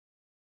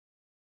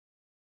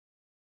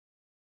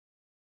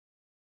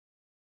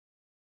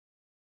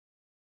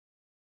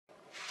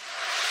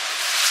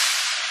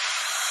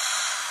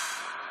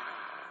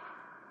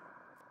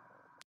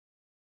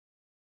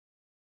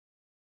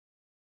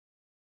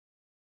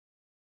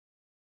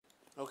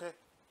Okay,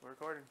 we're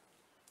recording.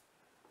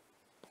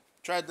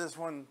 Tried this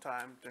one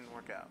time, didn't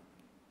work out.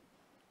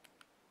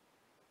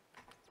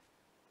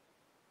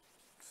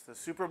 It's the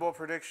Super Bowl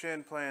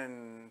prediction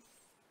playing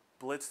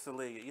Blitz the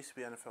League. It used to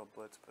be NFL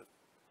Blitz, but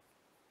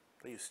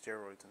they use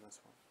steroids in this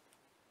one.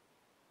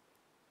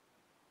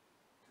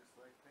 Just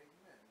like Peyton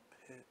Manning.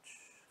 Pitch,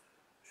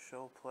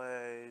 show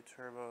play,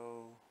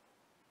 turbo,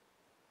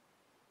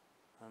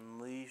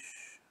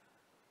 unleash,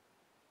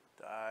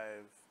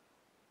 dive.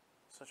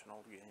 Such an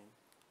old game.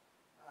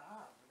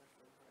 Aha.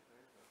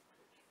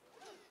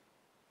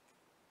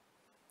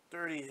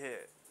 30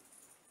 hit.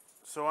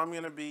 So I'm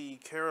going to be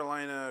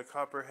Carolina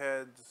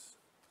Copperheads.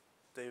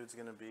 David's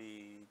going to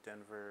be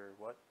Denver,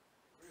 what?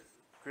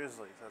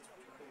 Grizzlies. That's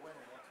what The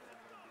winner, that's what I'm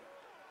going to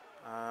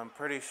be. I'm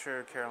pretty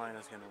sure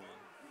Carolina's going to win.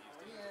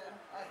 Yeah,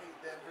 I hate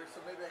Denver,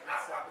 so maybe I can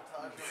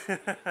sabotage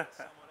them.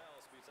 Someone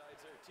else besides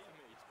their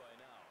teammates by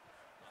now.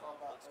 It's all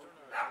about Let's turn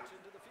our Oakland. attention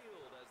to the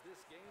field as this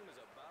game is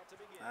about to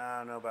begin.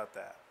 I don't know about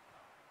that.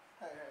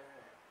 Hey.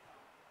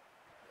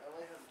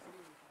 LA has a team,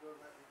 you can go to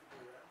that, you can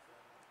do your answer.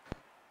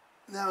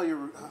 No,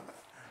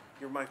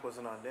 your mic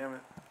wasn't on, damn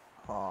it.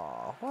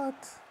 Aw,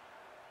 what?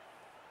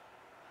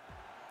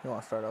 You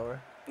want to start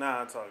over?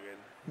 Nah, it's all good.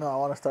 No, I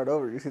want to start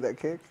over. You see that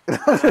kick?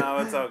 No,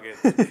 it's all good.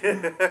 And the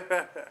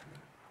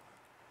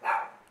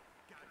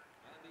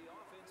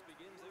offense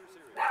begins their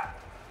series.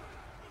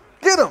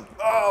 Get him!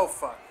 Oh,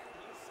 fuck.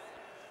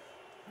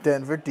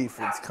 Denver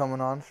defense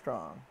coming on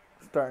strong.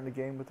 Starting the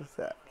game with a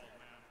sack.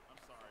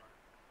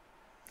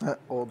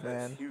 Old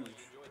man. That's huge.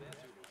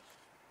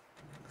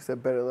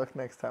 Said better luck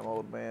next time,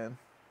 old man.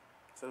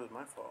 So it was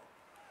my fault.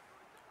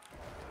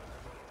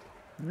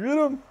 Get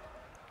him!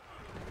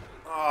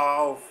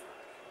 Oh,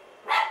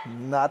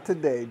 Not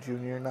today,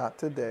 Junior. Not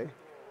today.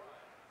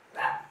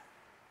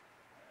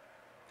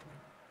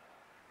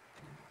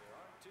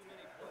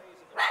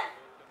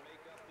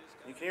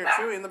 you can hear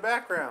Chewie in the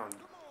background.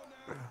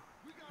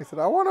 He said,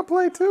 I want to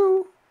play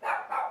too.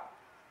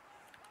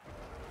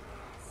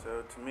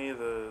 So to me,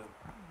 the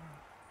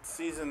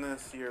season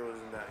this year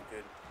wasn't that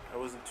good. It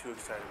wasn't too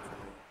exciting for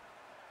me.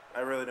 I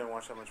really didn't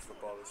watch that much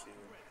football this season.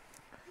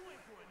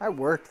 I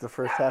worked the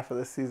first half of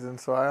the season,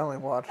 so I only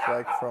watched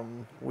like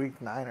from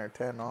week 9 or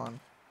 10 on.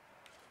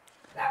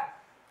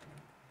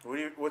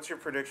 What's your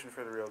prediction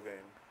for the real game?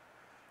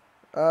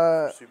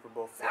 Uh, Super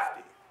Bowl 50.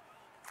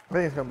 I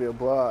think it's going to be a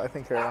blowout. I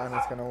think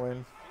Carolina's going to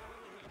win.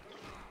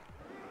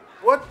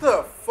 What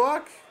the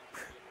fuck?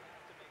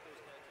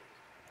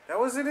 That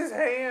was in his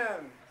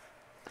hand.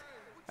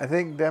 I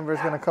think Denver's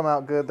going to come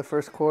out good the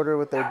first quarter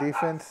with their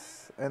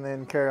defense, and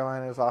then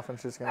Carolina's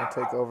offense is going to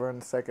take over in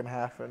the second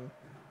half and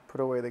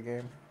put away the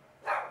game.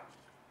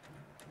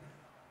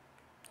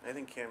 I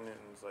think Cam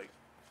Newton's like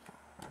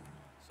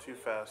too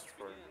fast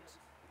for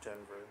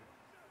Denver.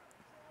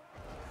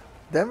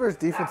 Denver's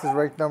defense is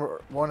ranked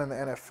number 1 in the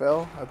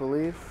NFL, I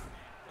believe,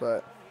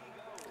 but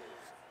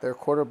their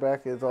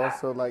quarterback is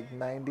also like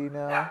 90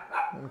 now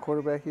in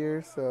quarterback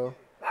years, so.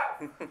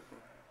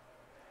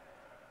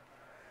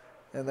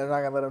 And they're not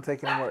going to let him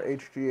take any more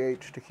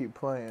HGH to keep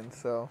playing,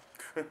 so.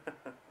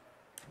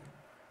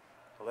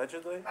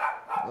 Allegedly?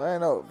 I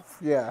know,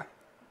 yeah.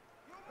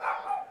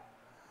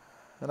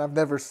 And I've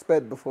never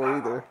sped before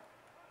either.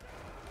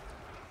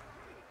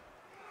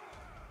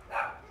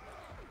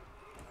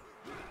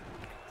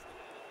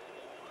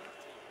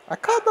 I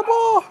caught the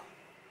ball!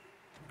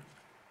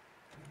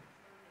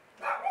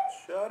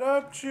 Shut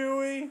up,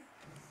 Chewie.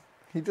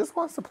 He just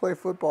wants to play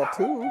football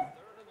too.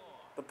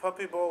 The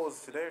Puppy Bowl was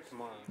today or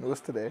tomorrow? It was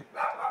today.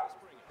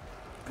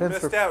 You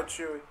missed out,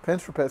 Chewie.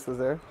 Pins for Pets was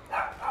there.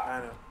 I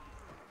know.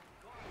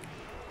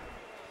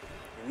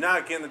 You're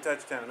not getting the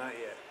touchdown, not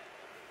yet.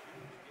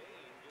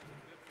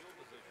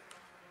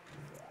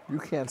 You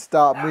can't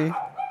stop me.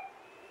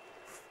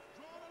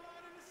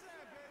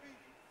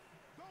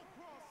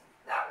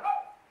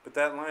 But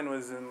that line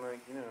was in, like,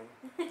 you know,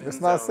 It's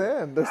end not zone.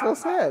 sand. There's no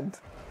sand.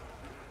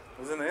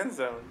 It was in the end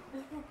zone.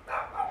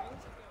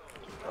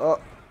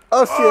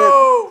 Oh shit.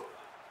 Oh!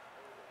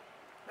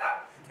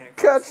 Can't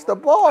Catch the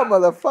ball,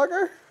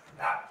 motherfucker.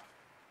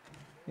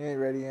 You ain't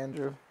ready,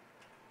 Andrew.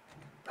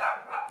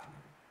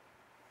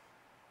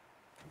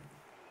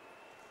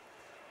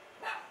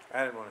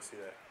 I didn't want to see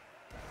that.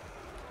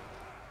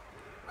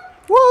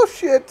 Whoa,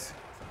 shit.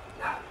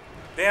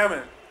 Damn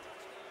it.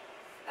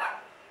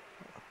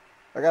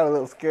 I got a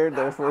little scared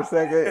there for a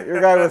second.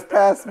 Your guy was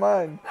past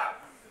mine.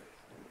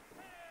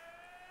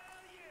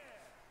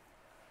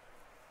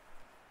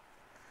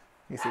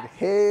 He said,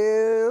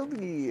 hell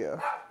yeah.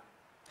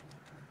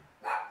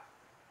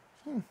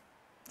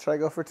 Should I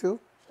go for 2?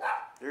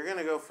 You're going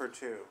to go for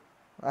 2.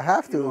 I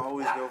have You to.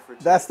 always go for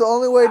 2. That's the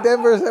only way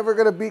Denver's ever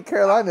going to beat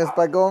Carolina is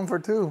by going for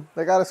 2.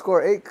 They got to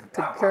score 8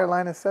 to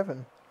Carolina's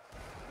 7.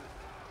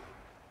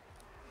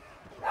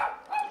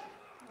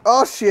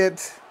 Oh,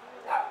 shit.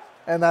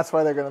 And that's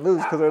why they're going to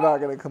lose, because they're not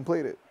going to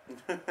complete it.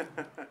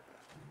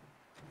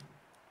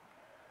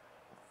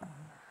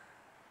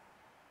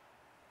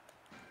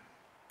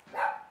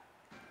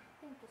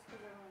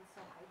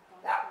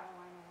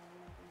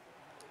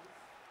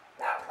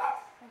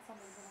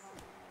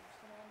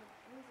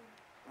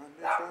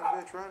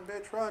 run,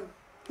 bitch, run.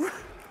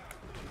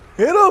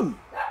 Hit him!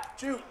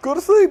 Shoot. Go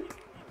to sleep!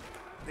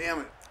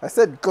 Damn it. I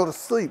said go to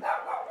sleep.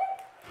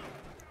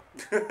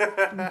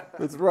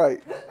 That's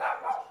right.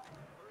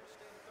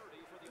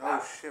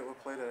 Oh shit,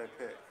 what play did I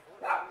pick?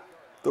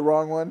 The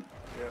wrong one?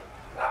 Yep.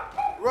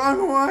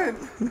 Wrong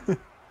one!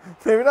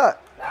 Maybe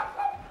not.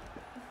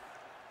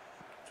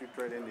 Shoot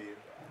right into you.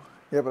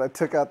 Yeah, but I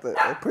took out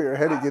I put your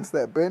head against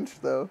that bench,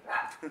 though.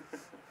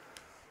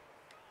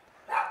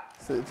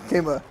 So it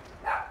became a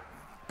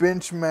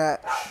bench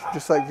match,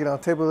 just like,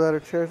 table, ladder,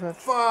 chairs match.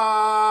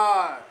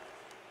 Fuck!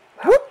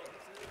 Whoop!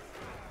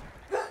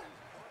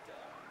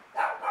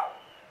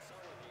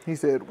 He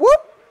said, whoop!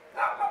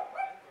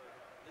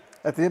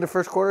 At the end of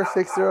first quarter,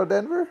 6-0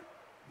 Denver?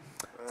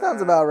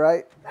 Sounds about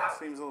right.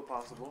 Seems a little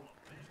possible.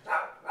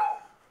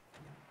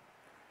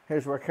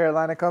 Here's where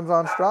Carolina comes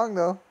on strong,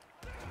 though.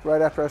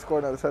 Right after I score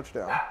another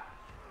touchdown.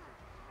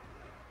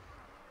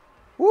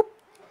 Whoop!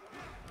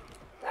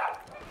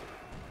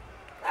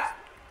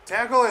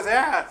 Tackle his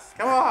ass!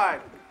 Come on!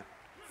 Is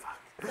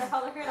that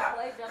how they're going to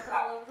play? Jumping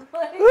all over the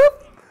place?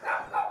 Whoop!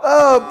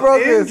 Oh,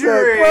 broke his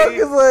Injury. leg. Broke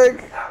his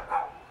leg.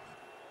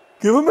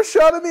 Give him a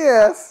shot in the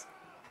ass.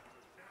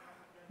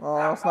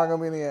 Oh, it's not going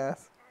to be in the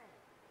ass.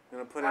 I'm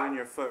gonna put it in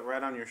your foot,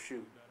 right on your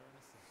shoe.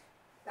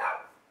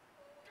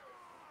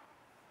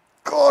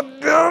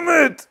 God damn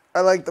it!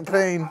 I like the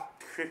pain.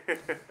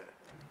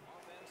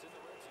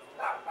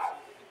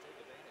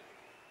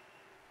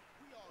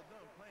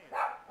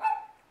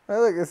 Hey,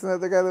 look, isn't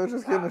that the guy that was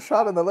just getting a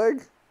shot in the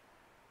leg?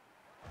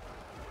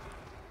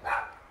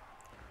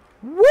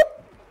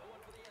 Whoop!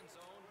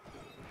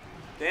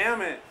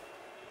 Damn it!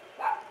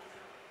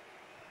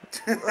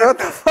 What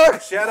the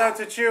fuck? Shout out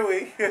to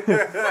Chewy.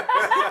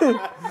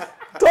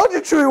 Told you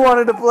Chewy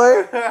wanted to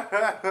play.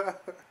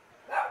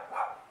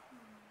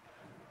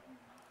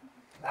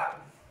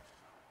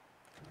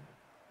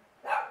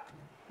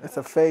 It's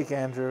a fake,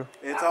 Andrew.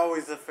 It's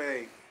always a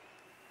fake.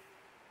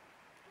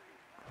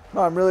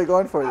 No, I'm really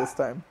going for it this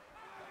time.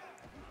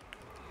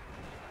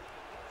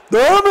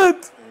 Damn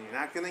it! And you're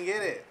not gonna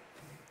get it.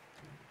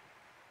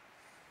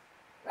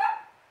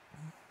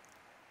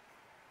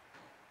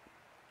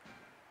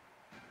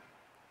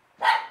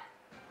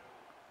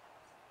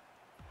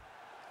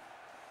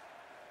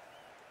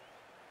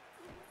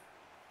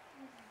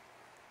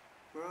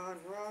 Run,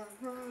 run,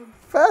 run.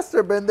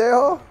 Faster,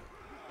 Bendejo.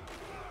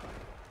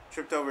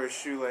 Tripped over his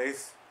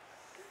shoelace.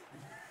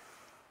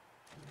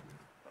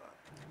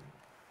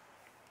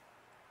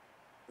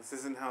 This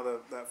isn't how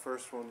that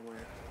first one went.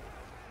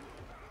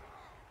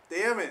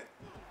 Damn it!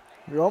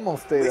 You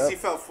almost At stayed least up. he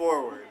fell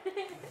forward.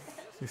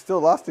 You still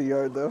lost a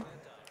yard, though.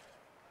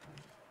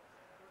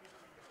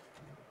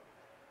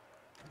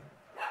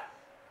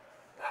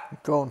 I'm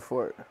going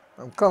for it.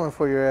 I'm coming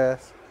for your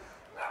ass.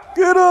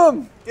 Get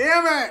him!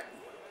 Damn it!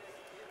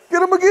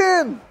 Get him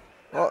again!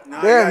 Oh,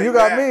 No, damn, you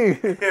got back.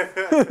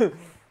 me.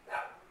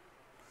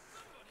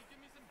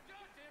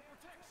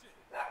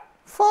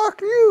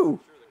 Fuck you!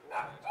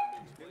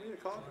 You need a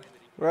call?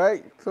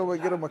 Right?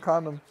 Somebody get him a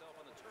condom.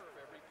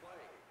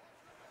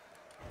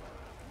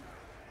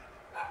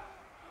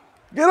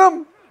 Get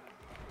him!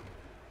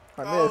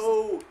 I missed.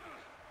 Oh!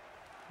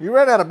 You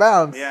ran out of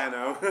bounds. Yeah, I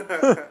know.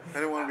 I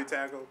didn't want to be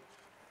tackled.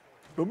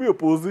 Don't be a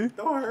pussy.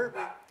 Don't hurt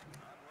me.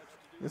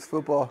 It's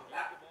football.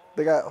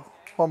 They got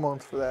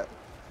hormones for that.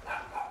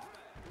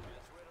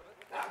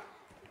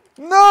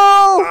 No!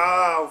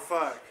 Oh,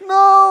 fuck.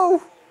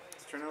 No!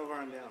 Let's turn over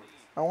on down.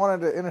 I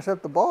wanted to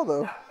intercept the ball,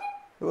 though.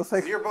 It was like,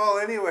 It's your ball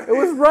anyway. it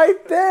was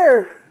right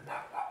there.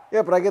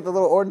 Yeah, but I get the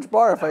little orange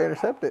bar if I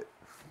intercept it.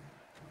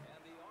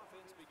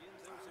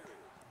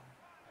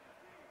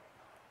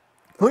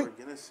 We're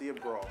gonna see a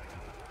brawl.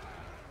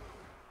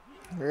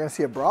 You're going to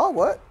see a bra?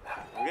 What?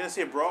 We're gonna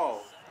see a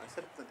brawl. I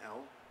said it's an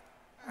L.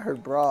 I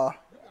heard bra.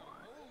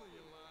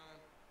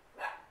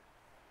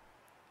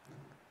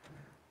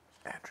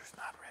 Andrew's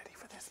not ready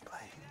for this play.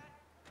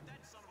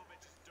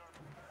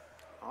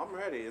 I'm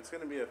ready. It's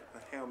gonna be a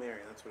Hail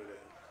Mary. That's what it is.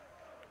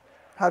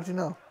 How'd you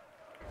know?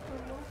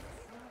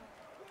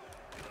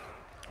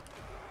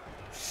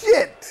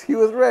 Shit! He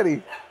was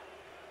ready.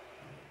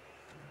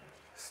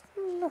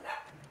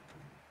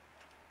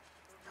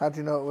 How'd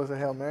you know it was a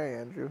Hail Mary,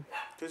 Andrew?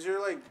 Because you're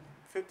like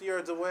 50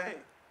 yards away.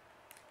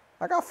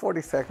 I got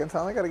 40 seconds. I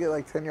only got to get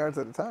like 10 yards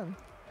at a time.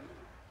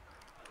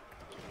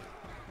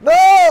 No!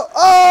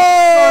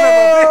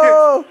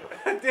 Oh!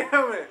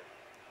 Damn it.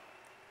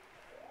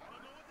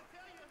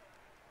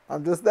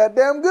 I'm just that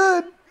damn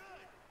good.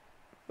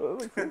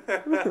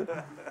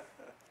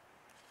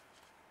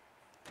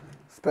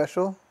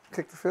 Special.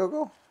 Kick the field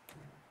goal.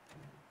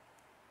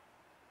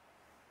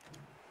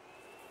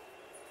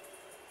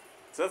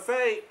 It's a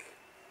fake.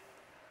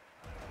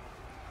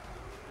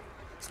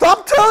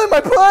 Stop telling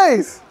my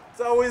plays! It's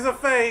always a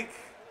fake.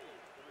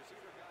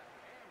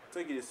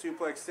 Took you to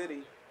Suplex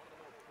City.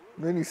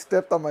 Then you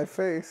stepped on my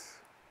face.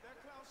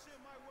 That clown shit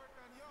might work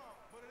on y'all,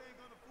 but it ain't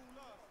gonna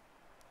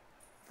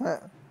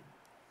fool us.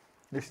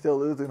 You're still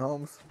losing,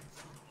 Holmes.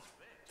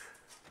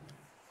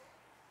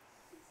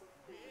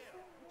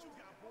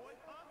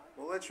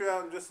 Well, let you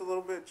out in just a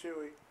little bit,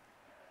 Chewy.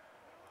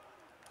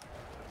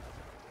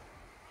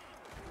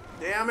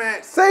 Damn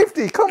it!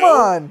 Safety, come Nope.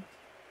 on!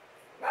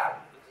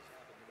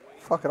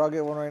 Fuck it, I'll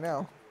get one right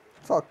now.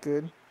 It's all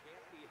good.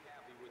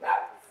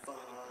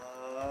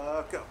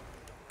 Fuck up.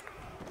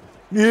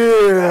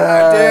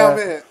 Yeah! Damn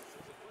it!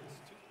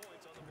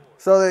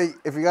 So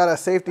if you got a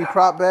safety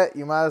prop bet,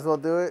 you might as well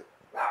do it.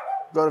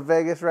 Go to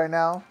Vegas right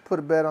now. Put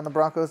a bet on the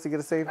Broncos to get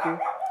a safety.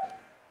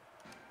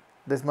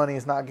 This money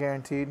is not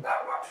guaranteed.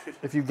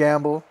 If you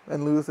gamble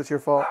and lose, it's your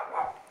fault.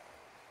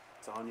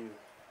 It's on you.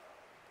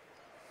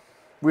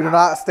 We do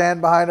not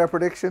stand behind our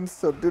predictions,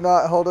 so do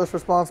not hold us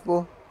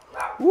responsible.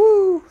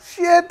 Woo!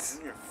 Shit!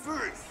 In your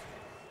face!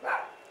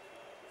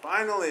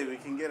 Finally, we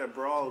can get a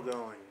brawl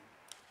going.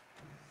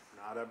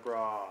 Not a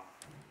brawl.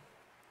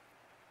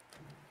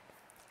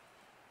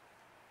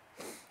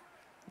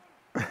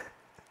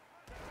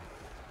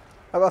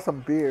 How about some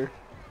beer?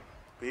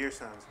 Beer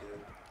sounds good.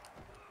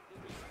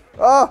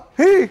 Oh,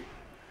 he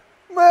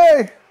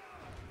may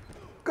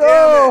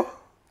go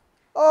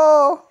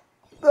all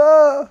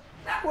the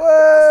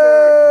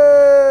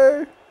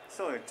way.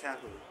 Still a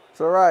tackle.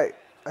 It's all right.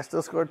 I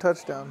still scored a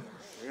touchdown.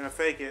 You're gonna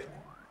fake it.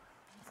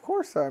 Of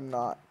course I'm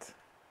not.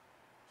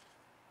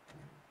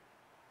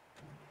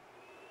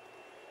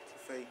 It's a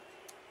fake.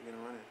 You're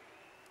gonna run it.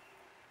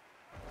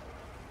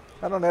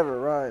 I don't ever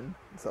run.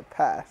 It's a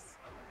pass.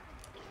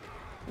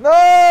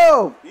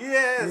 No!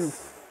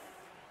 Yes!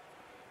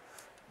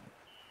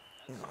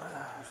 You're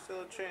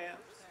still a champ.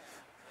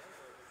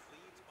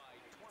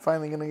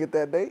 Finally gonna get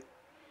that date.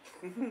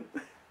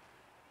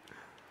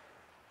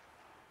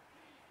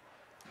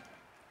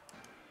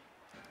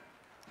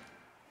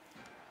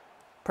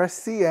 Press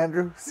C,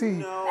 Andrew. C.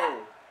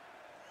 No.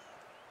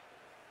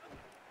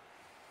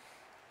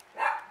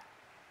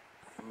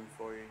 Coming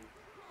for you.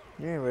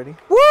 You ain't ready.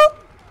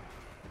 Whoop!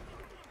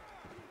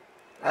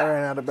 I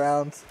ran out of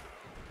bounds.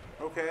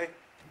 Okay.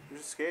 You're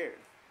just scared.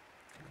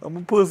 I'm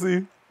a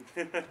pussy.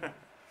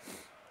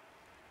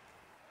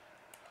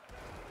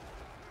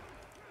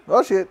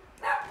 Oh shit.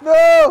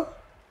 No!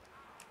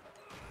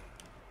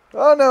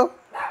 Oh no.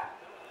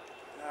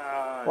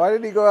 Why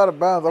did he go out of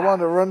bounds? I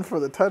wanted to run for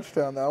the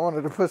touchdown though. I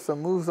wanted to put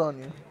some moves on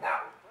you.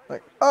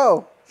 Like,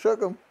 oh,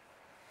 shook him.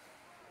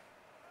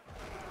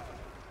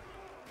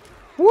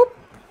 Whoop.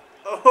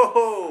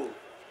 Oh!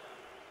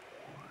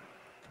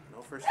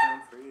 No first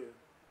down for you.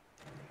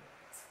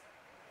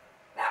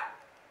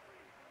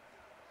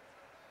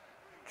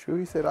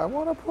 Chewy said, I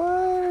want to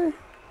play.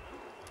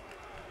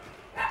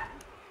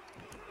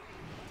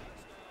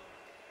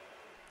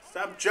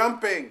 Stop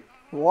jumping!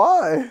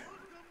 Why?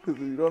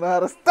 Because you don't know how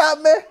to stop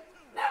me?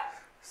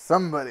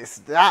 Somebody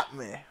stop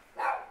me.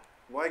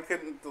 Why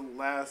couldn't the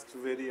last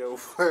video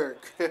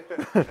work?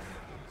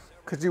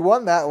 Because you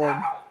won that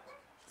one.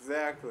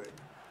 Exactly.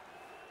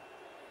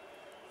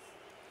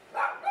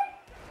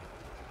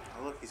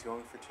 Oh look, he's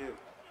going for two.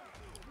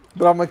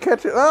 But I'm going to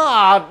catch it.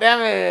 Oh,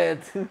 damn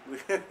it.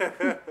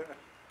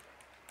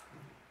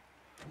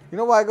 You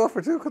know why I go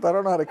for two? Because I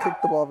don't know how to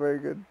kick the ball very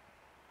good.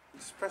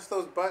 Just press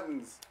those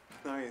buttons.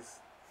 Nice.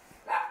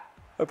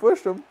 I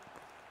pushed him.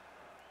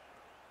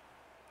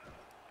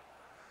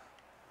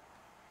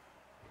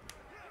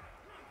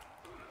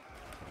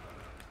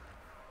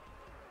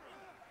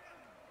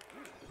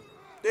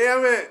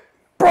 Damn it!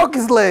 Broke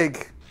his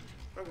leg.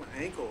 Broke my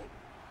ankle.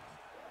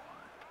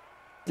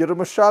 Get him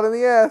a shot in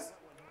the ass.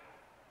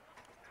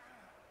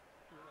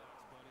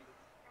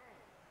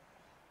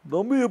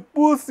 Don't be a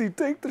pussy.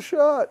 Take the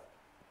shot.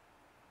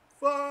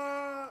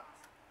 Fuck!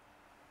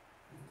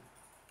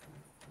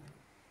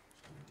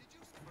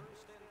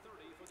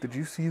 Did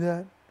you see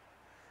that?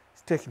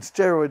 He's taking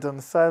steroids on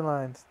the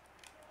sidelines.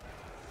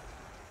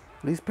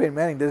 At least Peyton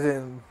Manning does it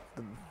in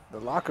the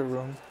locker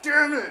room.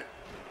 Damn it!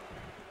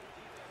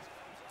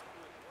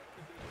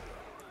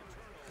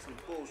 Some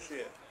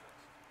bullshit.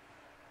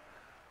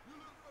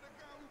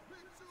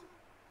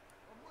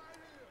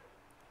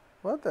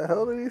 What the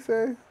hell did he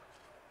say?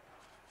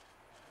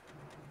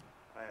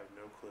 I have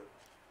no clue.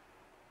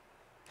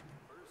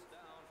 First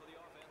down for the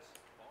offense.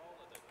 Ball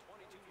at the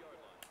 22-yard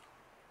line.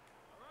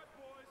 All right,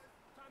 boys.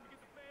 Time to get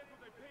the fans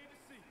what they paid to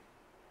see.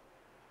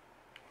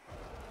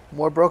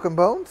 More broken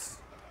bones?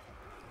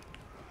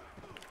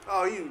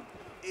 Oh, you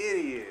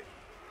idiot.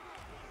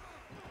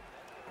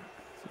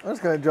 I'm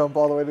just going to jump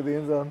all the way to the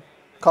end zone.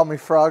 Call me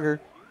Frogger.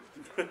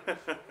 First and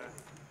 30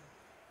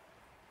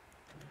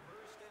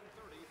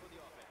 for the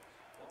offense.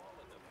 Ball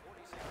at the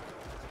 46.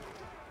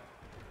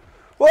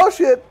 Whoa,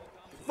 shit.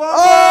 Fuck!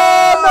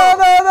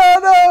 Oh,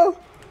 no.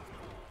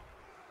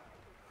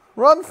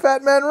 Run,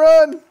 fat man,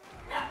 run.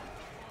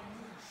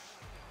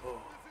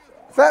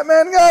 Fat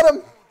man got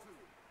him.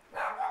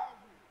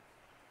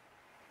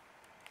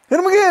 Hit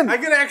him again. I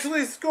can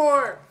actually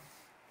score!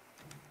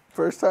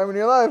 First time in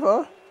your life,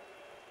 huh?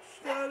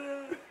 Shut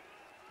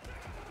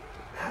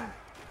up.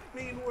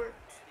 Mean work.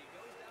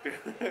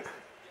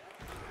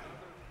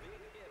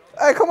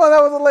 Hey, come on,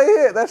 that was a late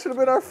hit. That should have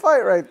been our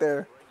fight right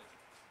there.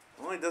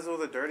 Only does it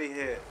with a dirty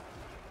hit.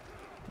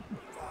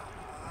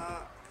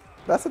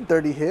 That's a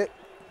dirty hit.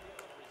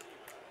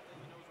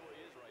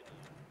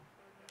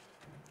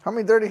 How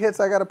many dirty hits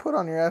I gotta put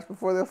on your ass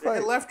before they'll Hit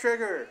fight? left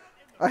trigger.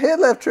 I hit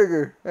left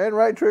trigger and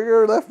right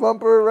trigger, left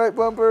bumper, right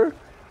bumper.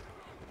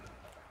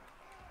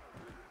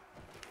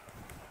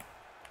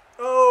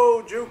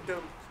 Oh, juked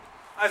him.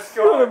 I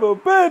Son of scored.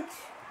 a bitch!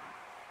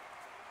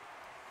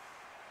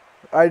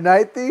 I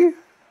knight thee,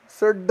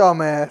 sir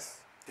dumbass.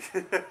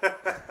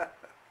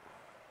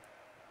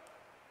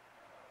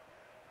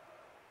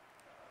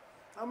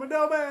 I'm a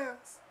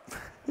dumbass.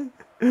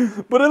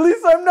 But at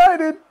least I'm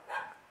knighted.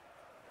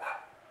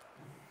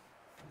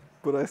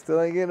 But I still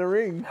ain't getting a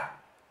ring.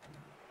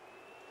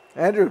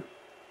 Andrew,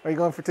 are you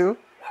going for 2?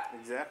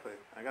 Exactly.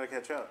 I gotta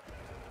catch up.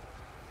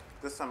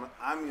 This time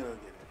I'm gonna get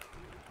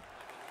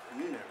it.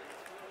 You never get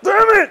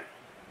Damn it!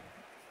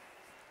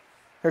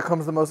 Here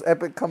comes the most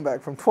epic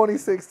comeback from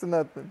 26 to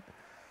nothing.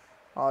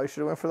 Oh, you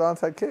should have went for the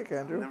onside kick, it. I'm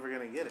Andrew. never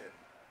gonna get it.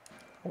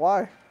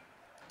 Why?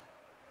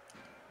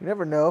 You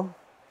never know.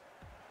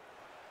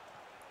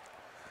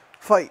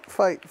 Fight,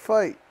 fight,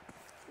 fight.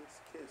 Kiss,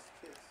 kiss,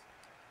 kiss.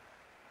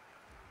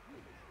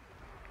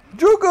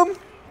 Juke him!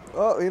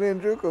 Oh, he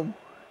didn't juke him.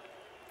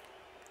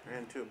 Ran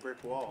into a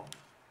brick wall.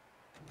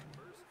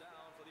 First down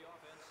for the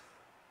offense.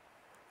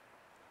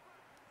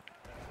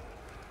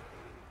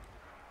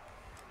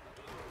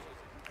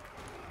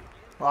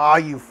 Ah,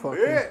 you fucking...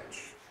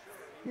 Bitch!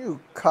 You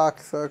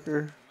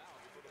cocksucker.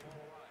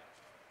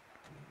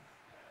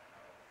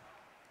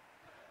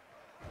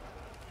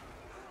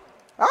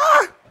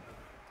 Ah!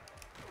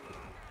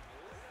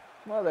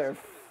 Mother...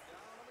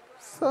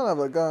 Son of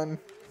a gun.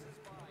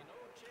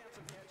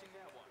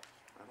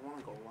 I don't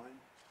wanna go line.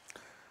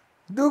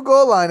 Do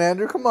goal line,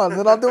 Andrew. Come on,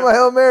 then I'll do my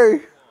Hail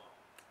Mary.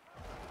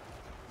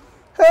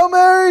 Hail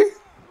Mary!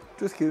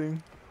 Just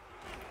kidding.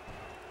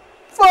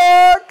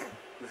 Fuck!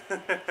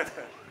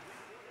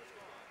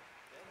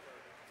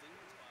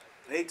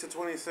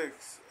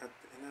 8-26 at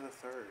the end of the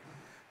third.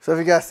 So if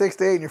you got 6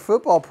 to 8 in your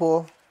football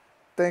pool,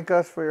 thank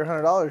us for your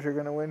 $100 you're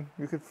gonna win.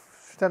 You could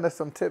send us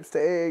some tips to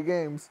AA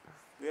games.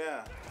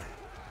 Yeah.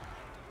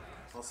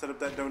 I'll set up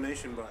that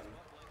donation button.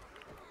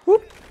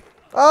 Whoop!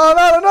 Oh,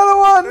 not another A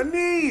one!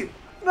 knee!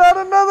 Not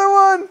another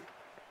one!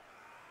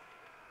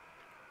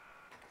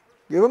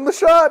 Give him the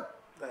shot.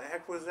 The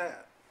heck was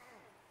that?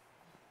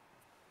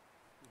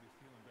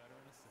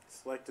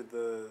 Selected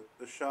the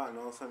shot and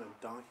all of a sudden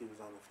a donkey was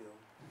on the field.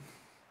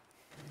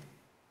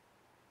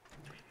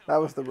 That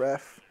was the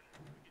ref.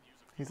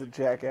 He's a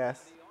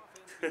jackass.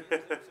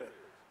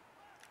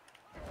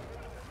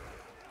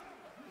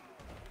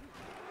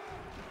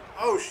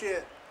 Oh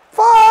shit!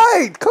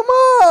 Fight! Come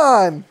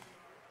on!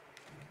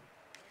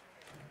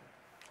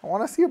 I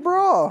want to see a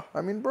brawl.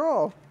 I mean,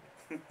 brawl.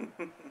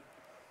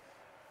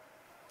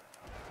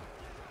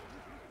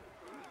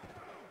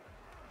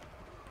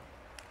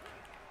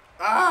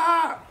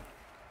 Ah!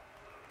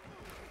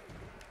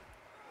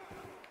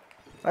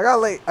 I got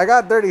late. I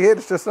got dirty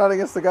hits, just not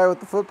against the guy with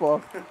the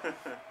football.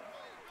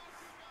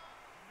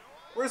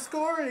 We're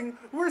scoring!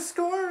 We're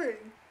scoring!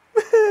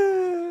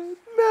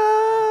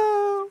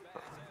 No!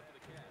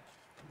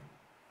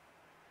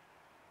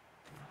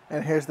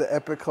 And here's the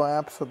epic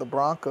collapse of the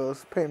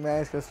Broncos. Peyton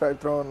Manning's going to start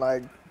throwing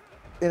like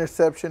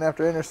interception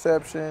after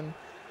interception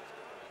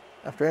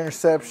after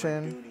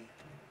interception. Duty.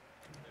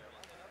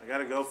 I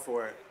gotta go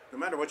for it. No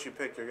matter what you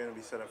pick, you're gonna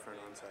be set up for an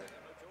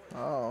onside.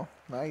 Oh,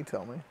 now you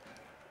tell me.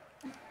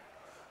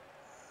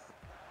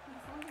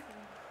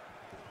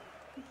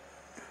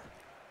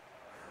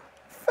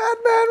 Fat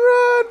man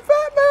run!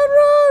 Fat man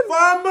run!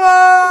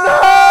 Fumble!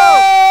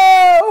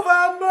 No!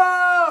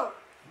 Fumble!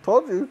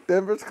 Told you,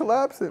 Denver's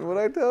collapsing.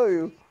 What'd I tell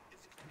you?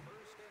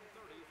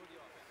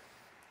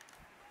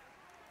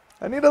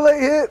 I need a late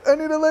hit. I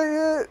need a late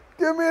hit.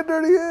 Give me a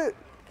dirty hit.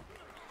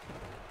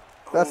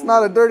 That's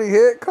not a dirty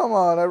hit. Come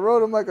on. I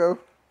rode him like a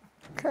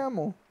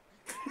camel.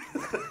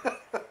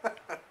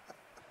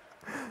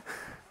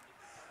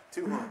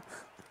 2 humps.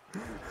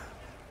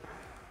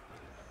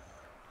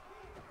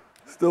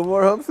 Still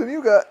more humps than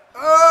you got.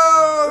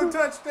 Oh,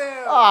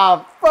 touchdown!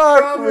 Ah,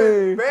 fuck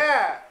Coming me.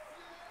 back.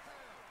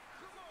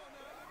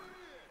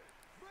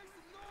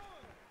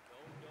 Don't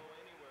go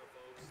anywhere,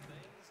 folks.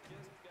 Things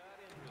just got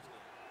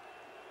interesting.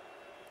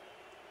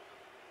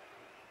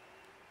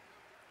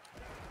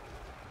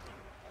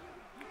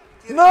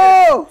 Get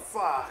No! it.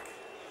 Fuck.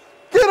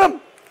 Get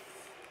him.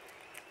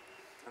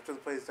 After the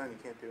play's done, you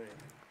can't do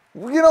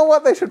anything. You know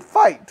what? They should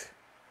fight.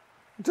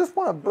 Just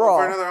want to Go brawl.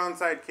 for another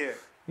onside kick.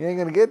 You ain't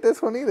going to get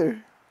this one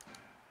either.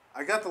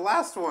 I got the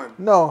last one.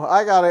 No,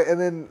 I got it, and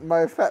then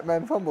my fat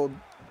man fumbled.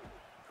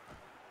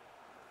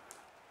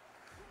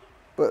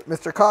 But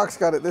Mr. Cox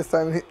got it this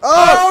time. And he,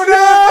 Oh, shit!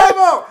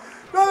 no!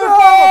 Another No!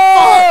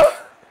 fumble!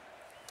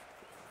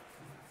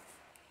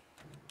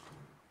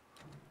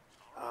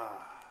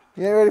 Fuck!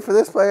 You ain't ready for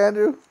this play,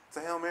 Andrew? It's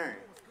a Hail Mary.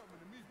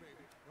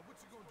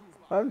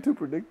 I'm too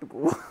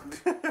predictable.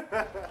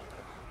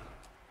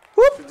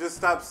 So just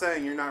stop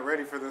saying you're not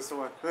ready for this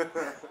one.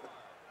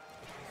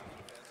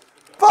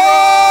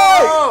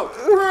 Fight!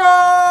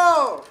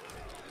 Bro!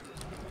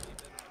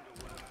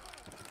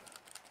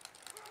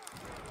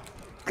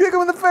 Kick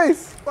him in the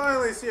face.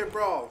 Finally see a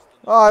brawl.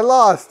 Oh, I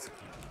lost.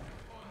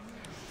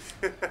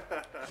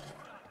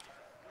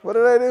 What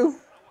did I do?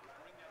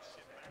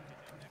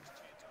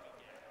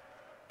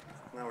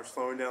 Now we're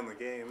slowing down the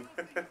game.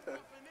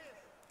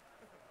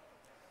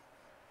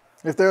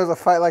 If there was a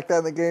fight like that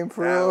in the game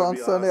for That real would on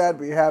be Sunday, awesome.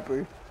 I'd be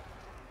happy.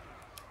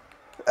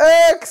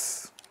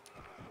 X!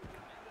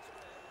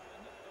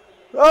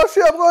 Oh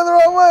shit, I'm going the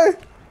wrong way.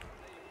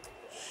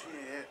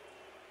 Shit.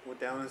 What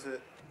down is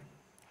it?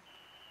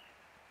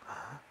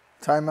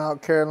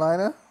 Timeout,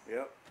 Carolina.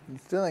 Yep. You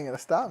still ain't gonna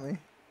stop me.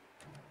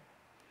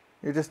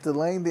 You're just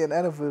delaying the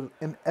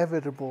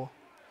inevitable.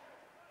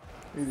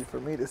 Easy for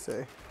me to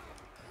say.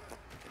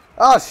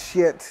 Oh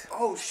shit.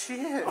 Oh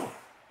shit.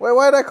 Wait,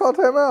 why did I call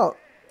timeout?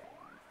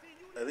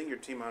 I think your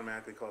team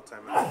automatically called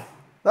timeout.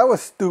 That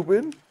was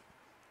stupid.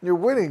 You're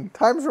winning.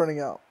 Time's running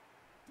out.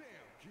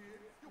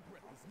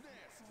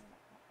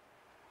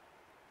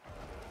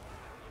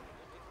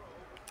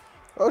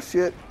 Oh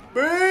shit.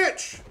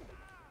 Bitch!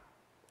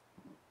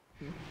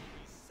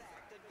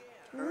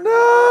 No!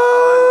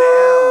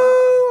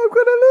 I'm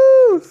gonna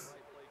lose.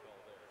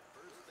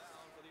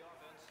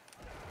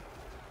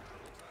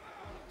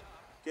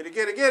 Get it,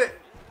 get it, get it!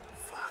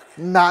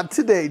 Not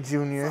today,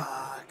 Junior.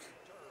 Fuck.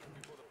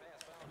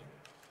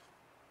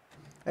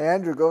 Hey,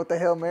 Andrew, go with the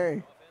Hail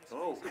Mary.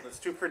 Oh, that's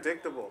too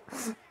predictable.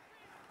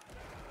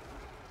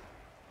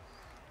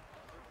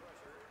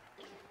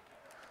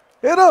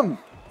 Hit him!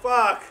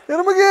 Fuck! Hit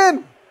him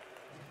again!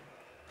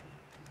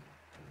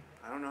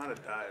 I don't know how to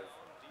dive.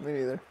 Me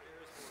neither.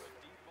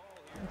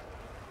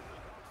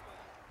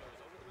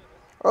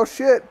 Oh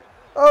shit!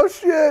 Oh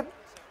shit!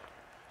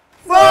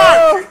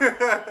 Fuck!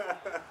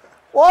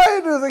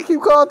 Why does it keep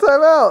calling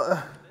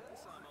timeout?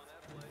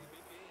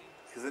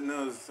 Because it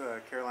knows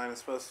Carolina's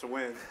supposed to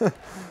win.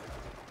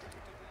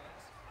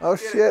 Oh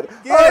Get shit! it.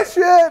 Get Oh it.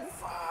 shit!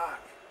 Fuck.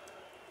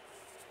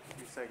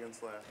 3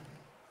 seconds left.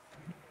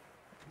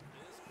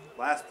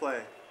 Last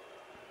play.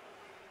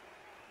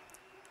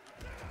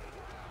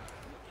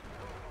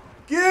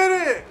 Get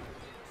it!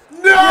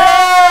 No!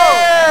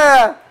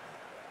 Yeah!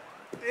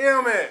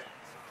 Damn it!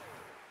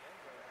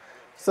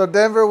 So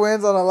Denver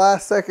wins on a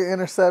last-second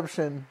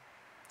interception.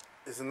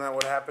 Isn't that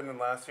what happened in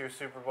last year's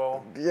Super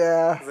Bowl?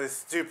 Yeah. They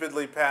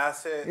stupidly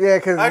passed it. Yeah,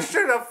 'cause I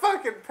should have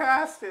fucking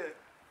passed it.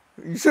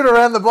 You should have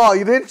ran the ball.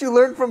 Didn't you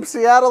learn from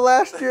Seattle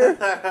last year?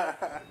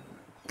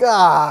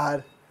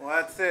 God. Well,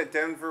 that's it.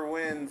 Denver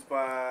wins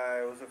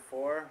by, was it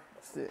 4?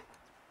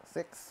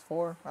 6,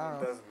 4. I It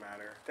don't know. doesn't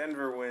matter.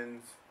 Denver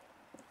wins.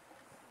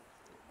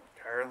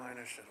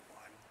 Carolina should have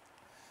won.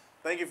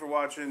 Thank you for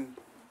watching.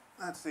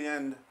 That's the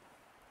end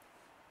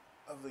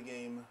of the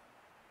game.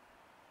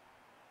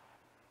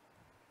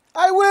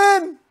 I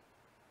win.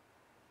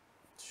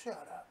 Shut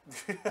up.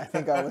 I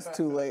think I was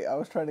too late. I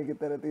was trying to get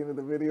that at the end of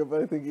the video,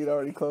 but I think you'd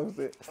already closed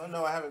it. Oh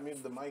no, I haven't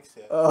muted the mics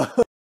yet.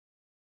 Oh.